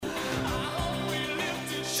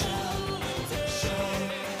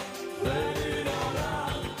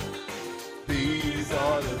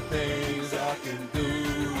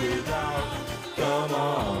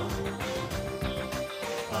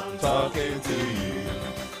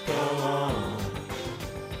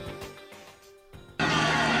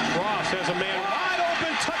Ross has a man wide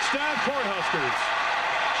open. Touchdown, Cornhuskers.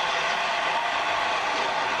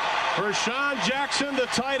 Rashawn Jackson, the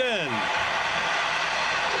tight end.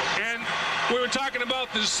 And we were talking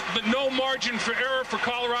about this, the no margin for error for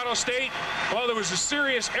Colorado State. Well, there was a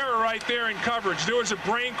serious error right there in coverage. There was a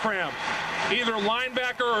brain cramp. Either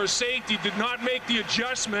linebacker or safety did not make the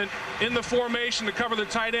adjustment in the formation to cover the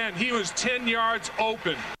tight end. He was 10 yards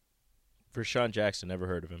open. For Sean Jackson, never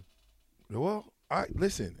heard of him. Well,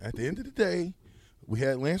 listen, at the end of the day, we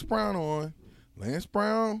had Lance Brown on. Lance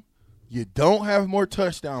Brown, you don't have more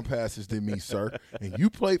touchdown passes than me, sir. And you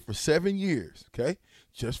played for 7 years, okay?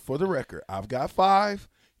 Just for the record, I've got 5,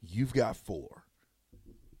 you've got 4.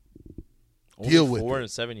 Only Deal with 4 it. in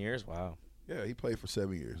 7 years? Wow. Yeah, he played for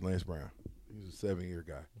 7 years, Lance Brown. He was a 7-year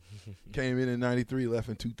guy. Came in 93, left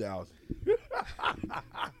in 2000.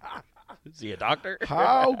 Is he a doctor?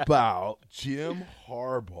 How about Jim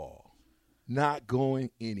Harbaugh not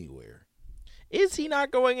going anywhere? Is he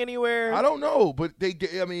not going anywhere? I don't know, but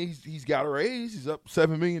he's got a raise. He's up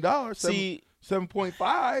 $7 million. See, 7.5,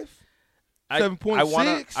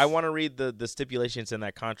 7.6. I want to read the stipulations in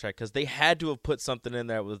that contract because they had to have put something in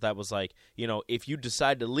there that was like, if you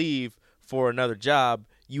decide to leave for another job,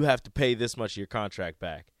 you have to pay this much of your contract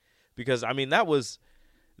back. Because that was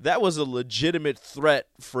a legitimate threat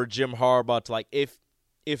for Jim Harbaugh to, like,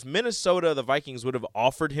 if Minnesota, the Vikings, would have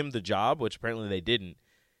offered him the job, which apparently they didn't,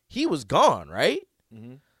 he was gone, right?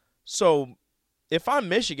 Mm-hmm. So if I'm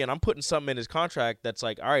Michigan, I'm putting something in his contract that's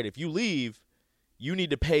like, all right, if you leave, you need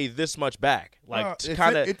to pay this much back, like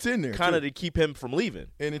it's in there, kind of to keep him from leaving.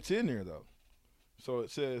 And it's in there though. So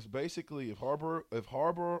it says basically, if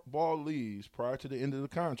Harbaugh leaves prior to the end of the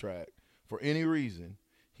contract for any reason,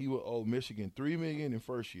 he will owe Michigan $3 million in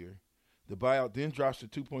first year. The buyout then drops to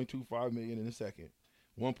 $2.25 million in the second,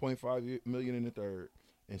 $1.5 million in the third,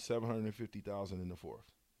 and $750,000 in the fourth,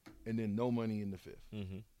 and then no money in the fifth.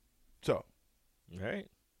 Mm-hmm. So, all right,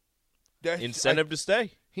 that's incentive to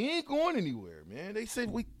stay. He ain't going anywhere, man. They said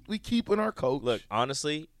we keeping our coach. Look,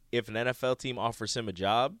 honestly, if an NFL team offers him a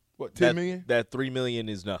job, what, $10 million? That $3 million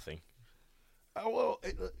is nothing.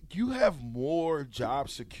 You have more job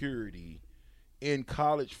security in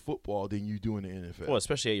college football than you do in the NFL. Well,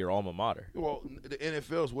 especially at your alma mater. Well, the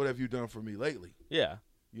NFL is what have you done for me lately? Yeah.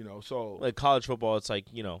 So like college football, it's like,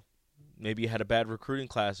 maybe you had a bad recruiting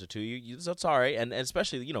class or two. That's all right. And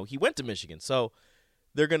especially, he went to Michigan. So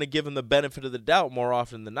they're going to give him the benefit of the doubt more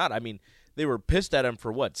often than not. I mean, they were pissed at him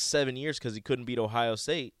for, 7 years because he couldn't beat Ohio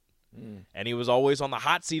State. And he was always on the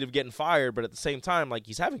hot seat of getting fired. But at the same time, like,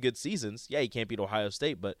 he's having good seasons. Yeah, he can't beat Ohio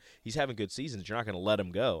State, but he's having good seasons. You're not going to let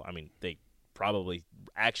him go. I mean, they probably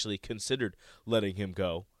actually considered letting him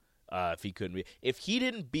go if he couldn't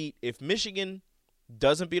be. If Michigan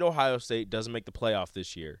doesn't beat Ohio State, doesn't make the playoff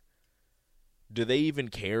this year, do they even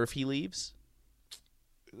care if he leaves?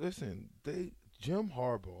 Listen, Jim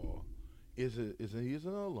Harbaugh he's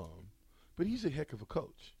an alum, but he's a heck of a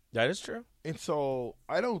coach. That is true. And so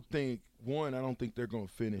I don't think they're going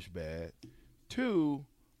to finish bad. 2,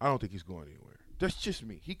 I don't think he's going anywhere. That's just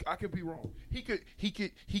me. I could be wrong. He could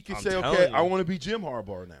say, okay, I want to be Jim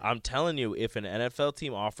Harbaugh now. I'm telling you, if an NFL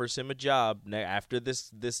team offers him a job after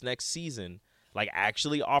this next season, like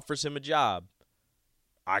actually offers him a job,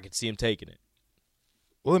 I could see him taking it.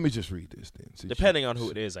 Well, let me just read this then. Depending on who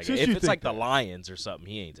it is. If it's like the Lions or something,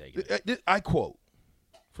 he ain't taking it. I quote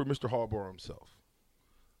for Mr. Harbaugh himself.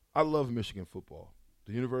 I love Michigan football,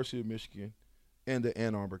 the University of Michigan, and the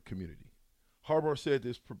Ann Arbor community. Harbaugh said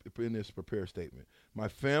this in this prepared statement. My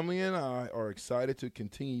family and I are excited to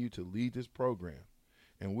continue to lead this program,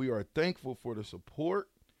 and we are thankful for the support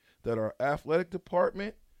that our athletic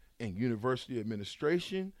department and university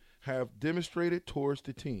administration have demonstrated towards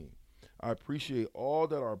the team. I appreciate all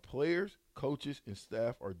that our players, coaches, and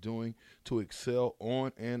staff are doing to excel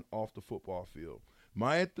on and off the football field.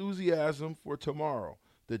 My enthusiasm for tomorrow,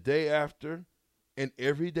 the day after, and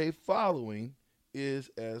every day following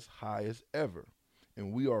is as high as ever,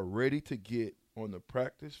 and we are ready to get on the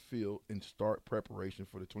practice field and start preparation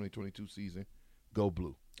for the 2022 season. Go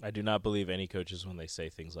Blue. I do not believe any coaches when they say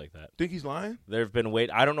things like that. Think he's lying? There have been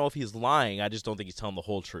I don't know if he's lying. I just don't think he's telling the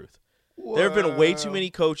whole truth. Well, there have been way too many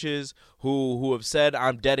coaches who have said,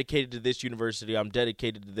 I'm dedicated to this university, I'm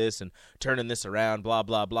dedicated to this and turning this around, blah,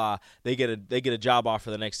 blah, blah. They get a job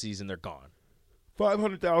offer the next season, they're gone.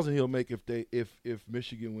 $500,000 he'll make if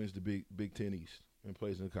Michigan wins the Big Ten East and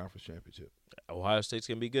plays in the conference championship. Ohio State's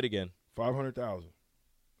gonna be good again. $500,000.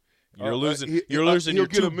 You're losing. He'll your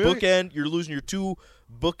get two $1 million. bookend. You're losing your two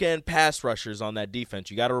bookend pass rushers on that defense.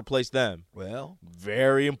 You got to replace them. Well,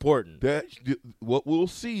 very important. What we'll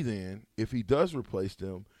see then, if he does replace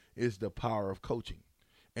them, is the power of coaching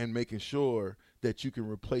and making sure that you can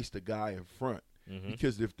replace the guy in front. Mm-hmm.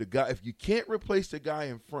 Because if you can't replace the guy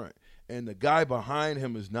in front and the guy behind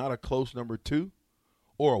him is not a close number 2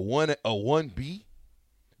 or a 1B,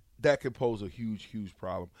 that could pose a huge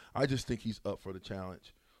problem. I just think he's up for the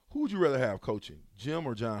challenge. Who would you rather have coaching, Jim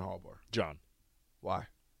or John Harbaugh? John. Why?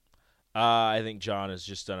 I think John has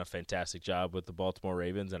just done a fantastic job with the Baltimore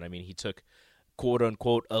Ravens, and I mean he took quote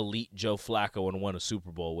unquote elite Joe Flacco and won a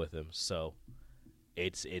Super Bowl with him. So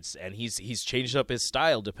it's and he's changed up his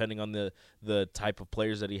style depending on the type of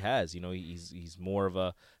players that he has. You know, he's more of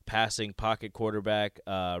a passing pocket quarterback,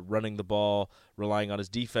 running the ball, relying on his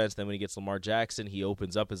defense. Then when he gets Lamar Jackson, he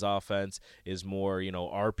opens up his offense, is more, you know,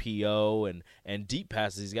 RPO and deep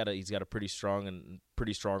passes. He's got a pretty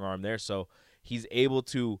strong arm there. So he's able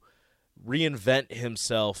to reinvent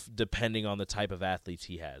himself depending on the type of athletes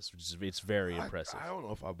he has. It's very impressive. I don't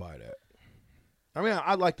know if I buy that. I mean,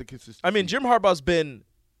 I like the consistency. I mean, Jim Harbaugh's been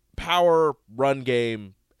power run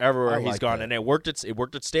game everywhere he's gone, and it worked at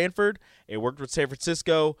Stanford, it worked with San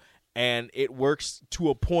Francisco, and it works to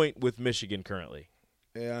a point with Michigan currently.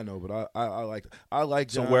 Yeah, I know, but I like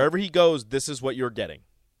John. So wherever he goes, this is what you're getting.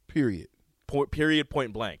 Period. Point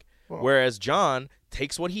blank. Well, whereas John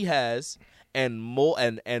takes what he has and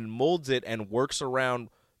molds it and works around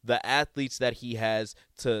the athletes that he has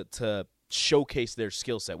to showcase their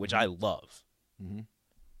skill set, which I love. Mm-hmm.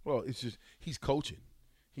 Well, it's just he's coaching.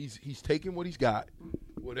 He's taking what he's got,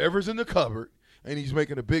 whatever's in the cupboard, and he's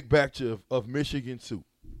making a big batch of Michigan soup.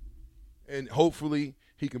 And hopefully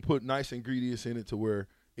he can put nice ingredients in it to where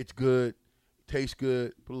it's good, tastes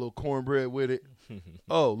good, put a little cornbread with it.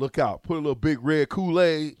 Oh, look out. Put a little big red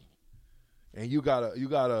Kool-Aid, and you got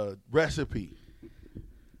a recipe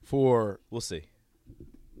for we'll see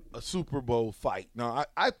a Super Bowl fight. Now,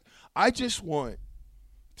 I just want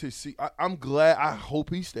to see. I'm glad. I hope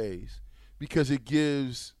he stays because it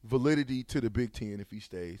gives validity to the Big Ten if he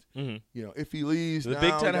stays. Mm-hmm. You know, if he leaves, the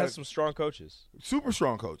Big Ten has some strong coaches, super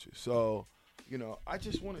strong coaches. So, you know, I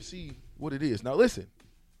just want to see what it is. Now, listen,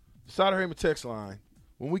 Sutter Heyman text line.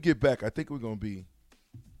 When we get back, I think we're going to be.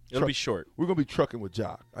 It'll be short. We're going to be trucking with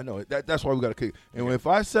Jock. I know it. That's why we got to kick. And if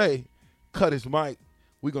I say cut his mic,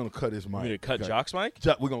 we're going to cut his mic. You mean to cut Jock's mic?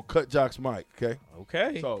 We're going to cut Jock's mic, okay?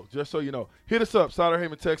 Okay. So, just so you know, hit us up, Sutter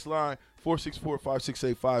Heyman text line,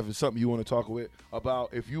 464-5685 is something you want to talk about.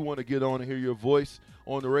 If you want to get on and hear your voice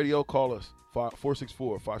on the radio, call us,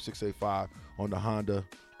 464-5685 on the Honda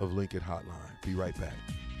of Lincoln hotline. Be right back.